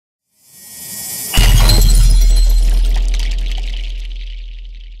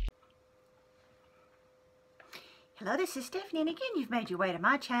Hello, this is Stephanie, and again, you've made your way to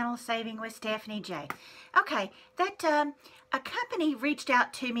my channel, Saving with Stephanie J. Okay, a company reached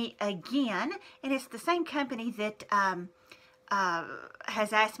out to me again, and it's the same company that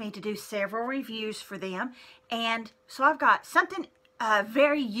has asked me to do several reviews for them. And so I've got something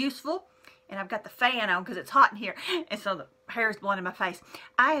very useful, and I've got the fan on because it's hot in here, and so the hair is blowing in my face.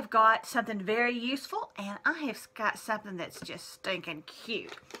 I have got something very useful, and I have got something that's just stinking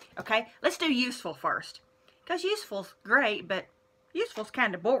cute. Okay, let's do useful first. Because useful's great, but useful's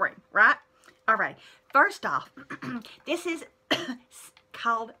kind of boring, right? All right. First off, this is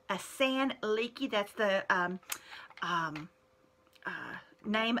called a sand leaky. That's the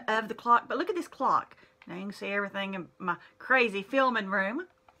name of the clock. But look at this clock. Now you can see everything in my crazy filming room.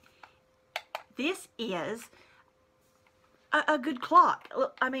 This is a good clock.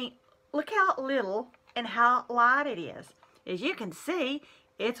 I mean, look how little and how light it is. As you can see,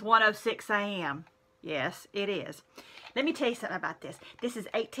 it's 1:06 a.m. Yes, it is. Let me tell you something about this. This is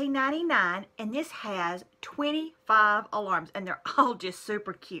 $18.99, and this has 25 alarms, and they're all just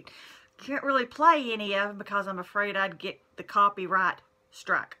super cute. Can't really play any of them because I'm afraid I'd get the copyright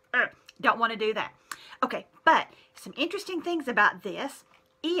strike. Don't want to do that. Okay, but some interesting things about this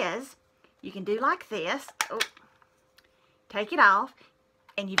is you can do like this. Oh, take it off,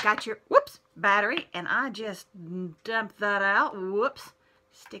 and you've got your, whoops, battery, and I just dumped that out. Whoops.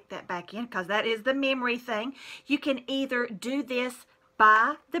 Stick that back in because that is the memory thing. You can either do this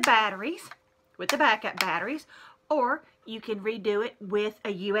by the batteries, with the backup batteries, or you can redo it with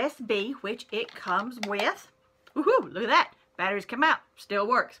a USB, which it comes with. Woohoo, look at that. Batteries come out, still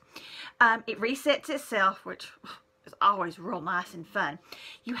works. It resets itself, which is always real nice and fun.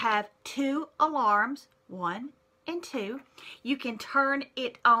 You have 2 alarms, 1 and 2. You can turn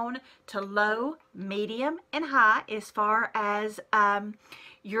it on to low, medium, and high as far as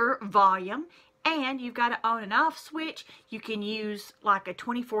your volume. And you've got an on and off switch. You can use like a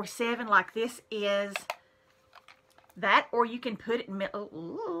 24/7, like this is that, or you can put it in middle.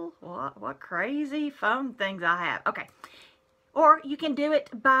 Ooh, what crazy phone things I have. Okay, or you can do it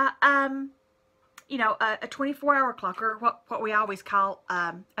by you know, a 24-hour clock, or what we always call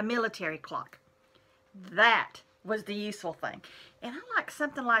a military clock. That was the useful thing. And I like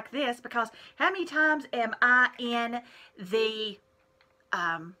something like this because how many times am I in the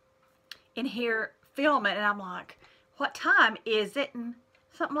in here filming and I'm like, what time is it? And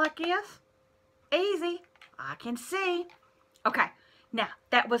something like this, easy, I can see. Okay, now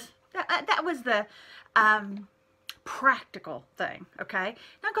that was the practical thing. Okay,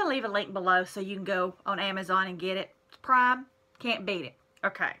 now I'm gonna leave a link below so you can go on Amazon and get it. It's Prime, can't beat it.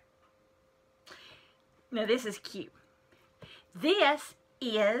 Okay, now this is cute. This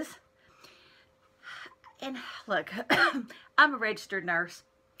is, and look, I'm a registered nurse.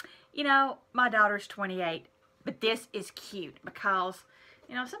 You know, my daughter's 28, but this is cute because,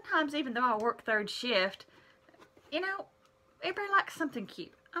 you know, sometimes even though I work 3rd shift, you know, everybody likes something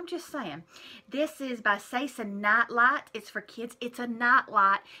cute. I'm just saying. This is by Sason Nightlight. It's for kids. It's a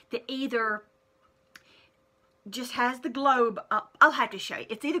nightlight that either just has the globe up. I'll have to show you.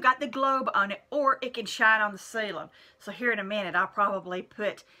 It's either got the globe on it or it can shine on the ceiling. So here in a minute, I'll probably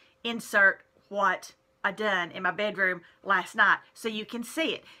insert what I done in my bedroom last night so you can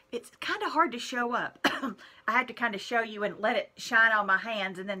see it. It's kind of hard to show up. I had to kind of show you and let it shine on my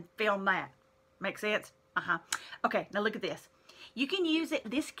hands and then film that. Make sense? Okay, now look at this. You can use it.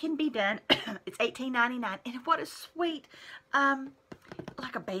 This can be done. It's $18.99, and what a sweet,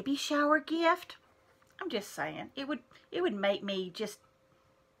 like a baby shower gift. I'm just saying, it would make me just,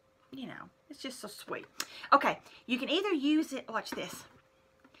 you know, it's just so sweet. Okay, you can either use it, watch this,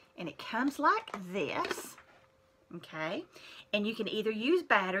 and it comes like this, okay, and you can either use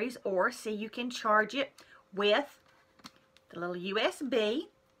batteries or, see, you can charge it with the little USB.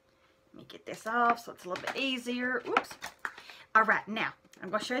 Let me get this off so it's a little bit easier. Oops. All right, now, I'm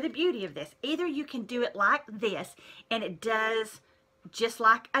going to show you the beauty of this. Either you can do it like this, and it does just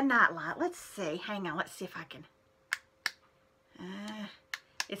like a nightlight. Let's see. Hang on. Let's see if I can.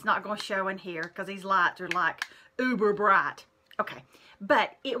 It's not going to show in here because these lights are like uber bright. Okay.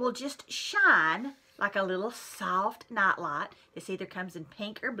 But it will just shine like a little soft nightlight. This either comes in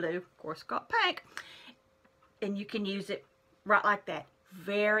pink or blue. Of course, it's got pink. And you can use it right like that.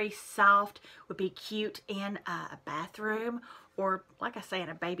 Very soft. Would be cute in a bathroom or, like I say, in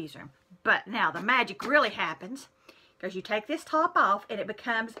a baby's room. But now the magic really happens because you take this top off and it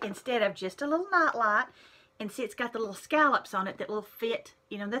becomes, instead of just a little nightlight, and see it's got the little scallops on it that will fit,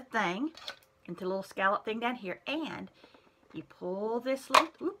 you know, the thing into the little scallop thing down here. And you pull this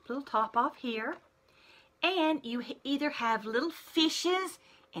little top off here, and you either have little fishes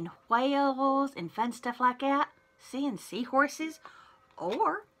and whales and fun stuff like that. seeing seahorses,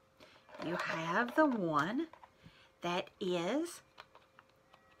 or you have the one that is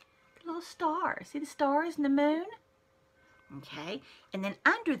little stars. See the stars and the moon? Okay, and then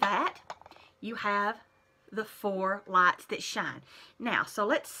under that you have the 4 lights that shine. Now, so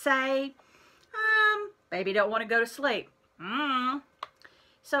let's say baby don't want to go to sleep.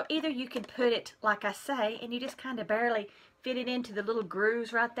 So either you can put it like I say, and you just kind of barely fit it into the little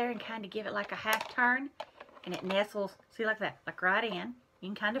grooves right there and kind of give it like a half turn, and it nestles, see, like that, like right in. You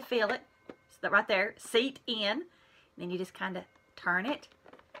can kind of feel it. So that right there, seat in. And then you just kind of turn it.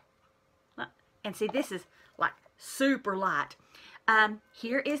 And see, this is like super light.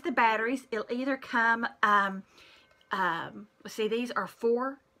 Here is the batteries. It'll either come, see, these are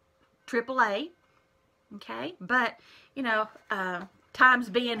 4 AAA, okay? But, you know, times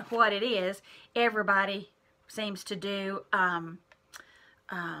being what it is, everybody seems to do, you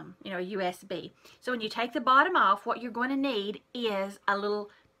know, USB. So when you take the bottom off, what you're going to need is a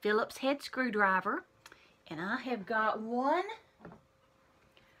little Phillips head screwdriver. And I have got one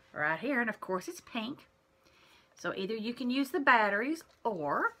right here, and of course it's pink. So either you can use the batteries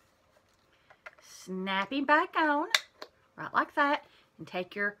or snap him back on, right like that, and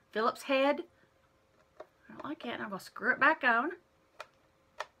take your Phillips head, right like that, and I'm going to screw it back on.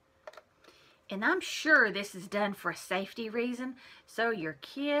 And I'm sure this is done for a safety reason, so your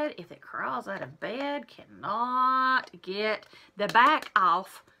kid, if it crawls out of bed, cannot get the back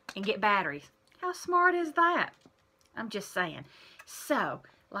off and get batteries. How smart is that? I'm just saying. So,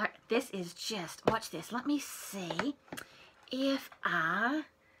 like, this is just, watch this. Let me see if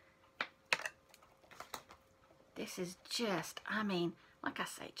this is just, I mean, like I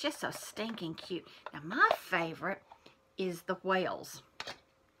say, just so stinking cute. Now, my favorite is the whales.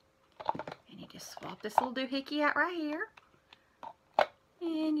 And you just swap this little doohickey out right here.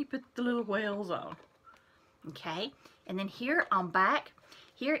 And you put the little whales on. Okay. And then here on back,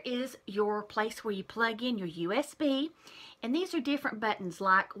 here is your place where you plug in your USB. And these are different buttons.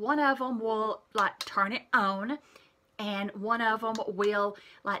 Like one of them will like turn it on. And one of them will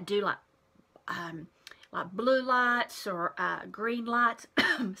like do like blue lights or green lights.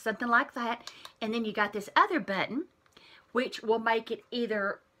 Something like that. And then you got this other button which will make it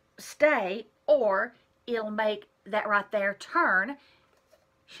either stay or it'll make that right there turn,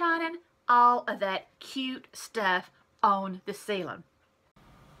 shining all of that cute stuff on the ceiling.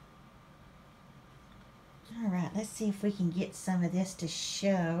 Alright, let's see if we can get some of this to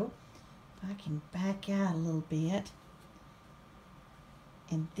show. If I can back out a little bit.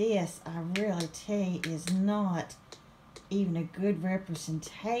 And this, I really tell you, is not even a good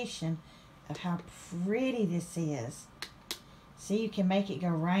representation of how pretty this is. See, you can make it go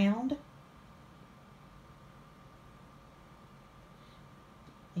round.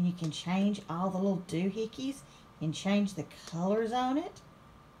 And you can change all the little doohickeys and change the colors on it.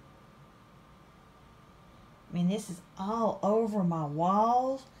 I mean, this is all over my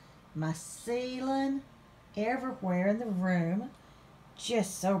walls, my ceiling, everywhere in the room.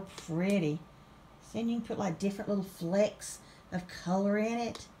 Just so pretty. See, and you can put like different little flecks of color in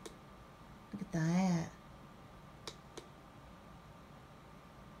it. Look at that.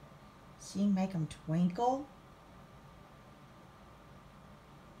 So you can make them twinkle.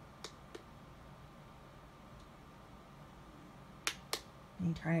 And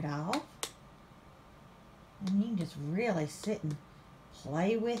you turn it off. And you can just really sit and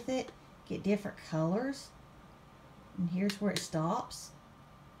play with it. Get different colors. And here's where it stops.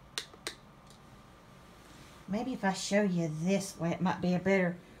 Maybe if I show you this way, it might be a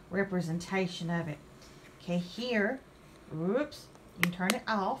better representation of it. Okay, here, whoops, you can turn it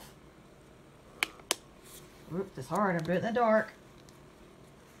off. Whoops, it's hard, I'm doing it in the dark.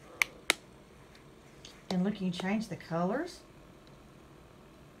 And look, you can change the colors.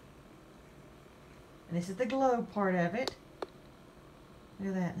 And this is the glow part of it. Look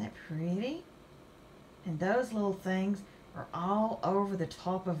at that, isn't that pretty? And those little things are all over the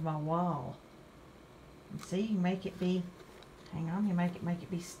top of my wall. And see, you can make it be, hang on, you make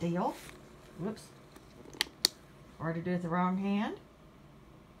it be still. Whoops. Hard to do with the wrong hand.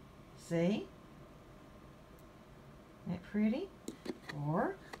 See? Isn't that pretty?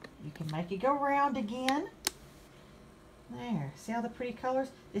 Or you can make it go round again. There, see all the pretty colors?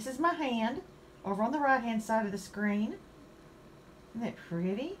 This is my hand over on the right hand side of the screen. Isn't that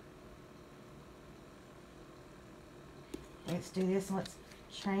pretty? Let's do this and let's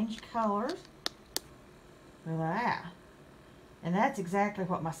change colors. Look at that. And that's exactly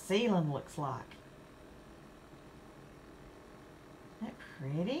what my ceiling looks like. Isn't that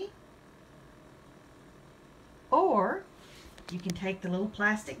pretty? Or you can take the little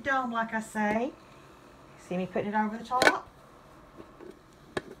plastic dome, like I say. See me putting it over the top?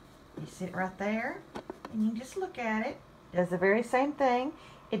 You sit it right there, and you just look at it. Does the very same thing.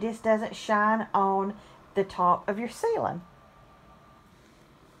 It just doesn't shine on the top of your ceiling.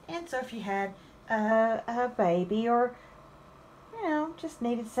 And so if you had a baby, or you know, just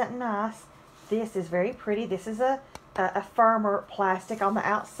needed something nice, this is very pretty. This is a firmer plastic on the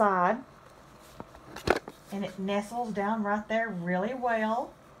outside, and it nestles down right there really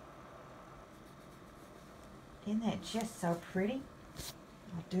well. Isn't that just so pretty?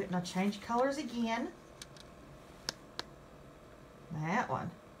 I'll do it and I'll change colors again. That one.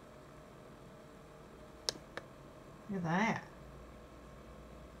 Look at that.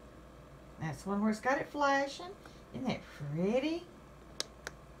 That's one where it's got it flashing. Isn't that pretty?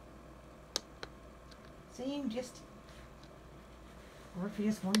 So you can just, or if you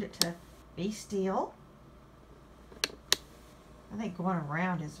just wanted it to be still. I think going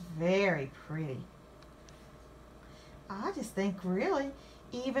around is very pretty. I just think really,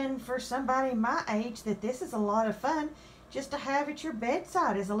 even for somebody my age, that this is a lot of fun just to have at your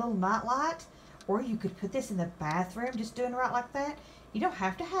bedside as a little night light. Or you could put this in the bathroom, just doing right like that. You don't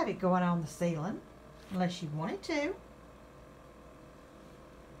have to have it going on the ceiling unless you wanted to.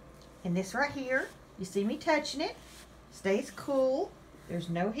 And this right here, you see me touching it, stays cool. There's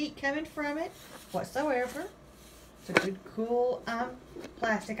no heat coming from it whatsoever. It's a good cool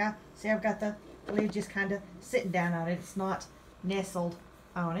plastic. I see I've got the lid just kind of sitting down on it. It's not nestled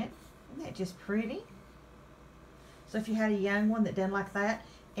on it. Isn't that just pretty? So if you had a young one that done like that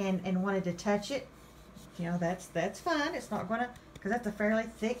and wanted to touch it, you know, that's fine. It's not gonna, because that's a fairly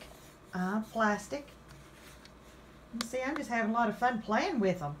thick plastic. And see, I'm just having a lot of fun playing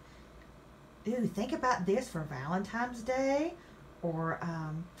with them. Ooh, think about this for Valentine's Day, or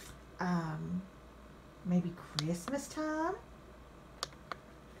maybe Christmas time.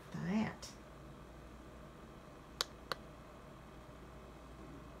 That.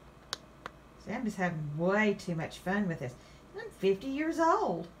 See, I'm just having way too much fun with this. I'm 50 years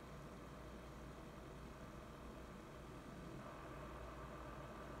old.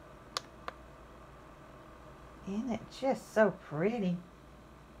 Isn't it just so pretty?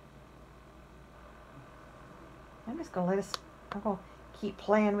 I'm just going to I'm going to keep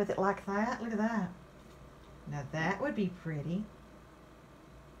playing with it like that. Look at that. Now that would be pretty.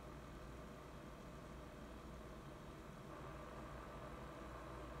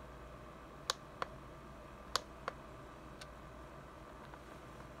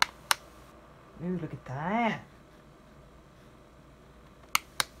 Ooh, look at that.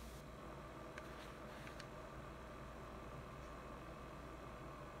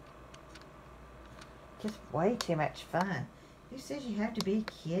 Just way too much fun. Who says you have to be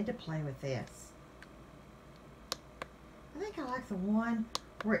a kid to play with this? I think I like the one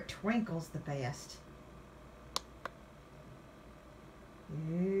where it twinkles the best.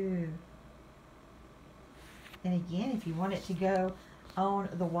 Ooh. And again, if you want it to go on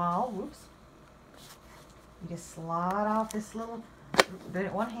the wall, whoops, you just slide off this little, doing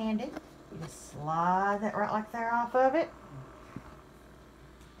it one-handed, you just slide that right like there off of it.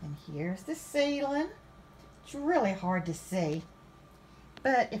 And here's the ceiling. It's really hard to see,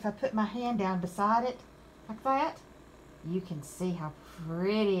 but if I put my hand down beside it like that, you can see how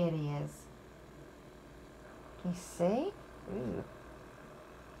pretty it is. Can you see? Ooh.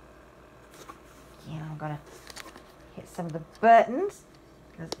 Again, I'm going to hit some of the buttons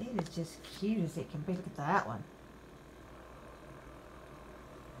because it is just cute as it can be. Look at that one.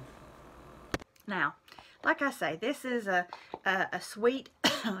 Now, like I say, this is a sweet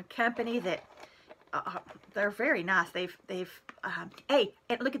company that they're very nice. They've hey,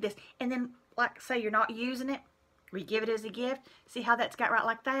 and look at this. And then, like, say you're not using it, or you give it as a gift. See how that's got right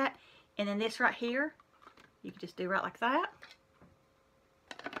like that? And then this right here, you can just do right like that.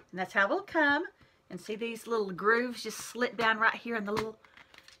 And that's how it'll come. And see these little grooves just slip down right here in the little...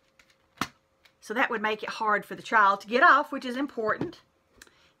 So that would make it hard for the child to get off, which is important.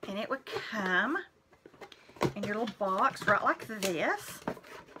 And it would come in your little box right like this.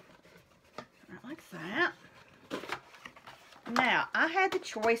 Like that. Now, I had the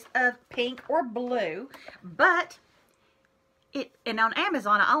choice of pink or blue, but and on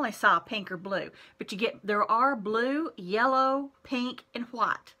Amazon I only saw pink or blue, but there are blue, yellow, pink, and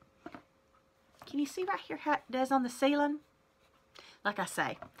white. Can you see right here how it does on the ceiling? Like I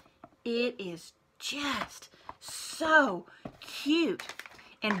say, it is just so cute.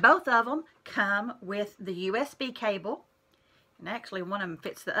 And both of them come with the USB cable. And actually one of them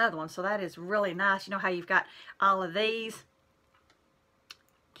fits the other one, so that is really nice. You know how you've got all of these?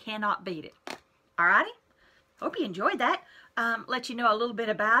 Cannot beat it. Alrighty? Hope you enjoyed that. Let you know a little bit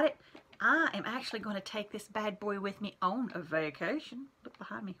about it. I am actually going to take this bad boy with me on a vacation. Look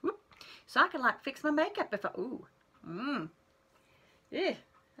behind me. Whoop. So I can like fix my makeup if I, ooh. Yeah.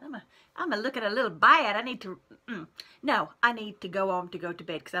 I'm a look at a little bad. I need to, no, I need to go on to go to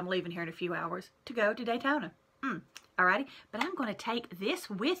bed because I'm leaving here in a few hours to go to Daytona. Alrighty, but I'm going to take this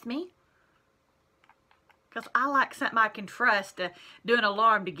with me because I like something I can trust to do an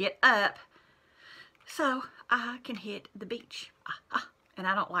alarm to get up so I can hit the beach. And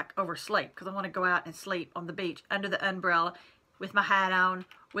I don't like oversleep because I want to go out and sleep on the beach under the umbrella with my hat on,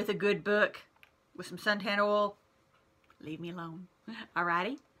 with a good book, with some suntan oil. Leave me alone.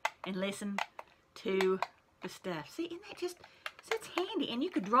 Alrighty? And listen to the stuff. See, isn't that just, it's handy. And you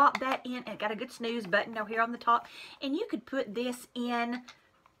could drop that in, and it got a good snooze button down here on the top. And you could put this in,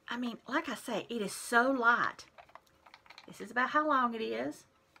 I mean, like I say, it is so light. This is about how long it is.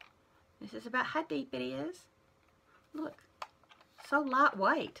 This is about how deep it is. Look, so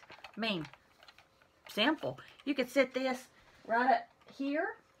lightweight. I mean, simple. You could set this right up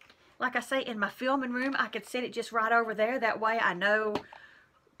here. Like I say, in my filming room, I could set it just right over there. That way I know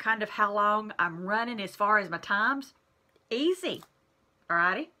kind of how long I'm running as far as my times. Easy.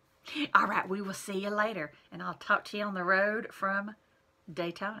 Alrighty? Alright, we will see you later. And I'll talk to you on the road from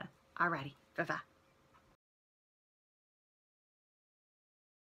Daytona. Alrighty. Bye-bye.